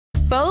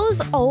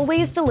Bose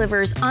always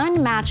delivers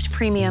unmatched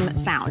premium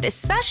sound,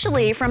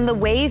 especially from the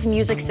Wave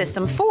Music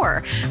System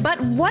 4.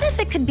 But what if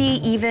it could be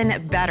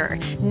even better?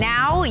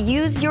 Now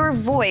use your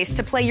voice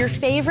to play your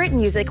favorite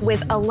music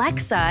with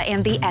Alexa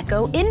and the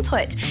Echo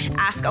input.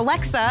 Ask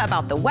Alexa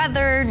about the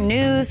weather,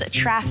 news,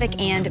 traffic,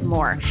 and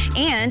more.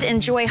 And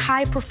enjoy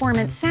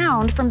high-performance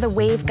sound from the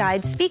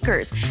waveguide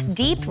speakers.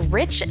 Deep,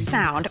 rich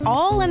sound,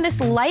 all in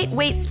this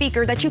lightweight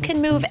speaker that you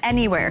can move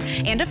anywhere.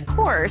 And of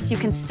course, you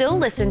can still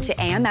listen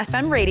to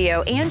AM/FM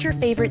radio and your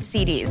favorite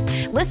CDs.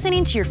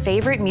 Listening to your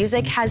favorite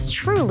music has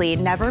truly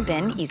never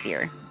been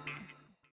easier.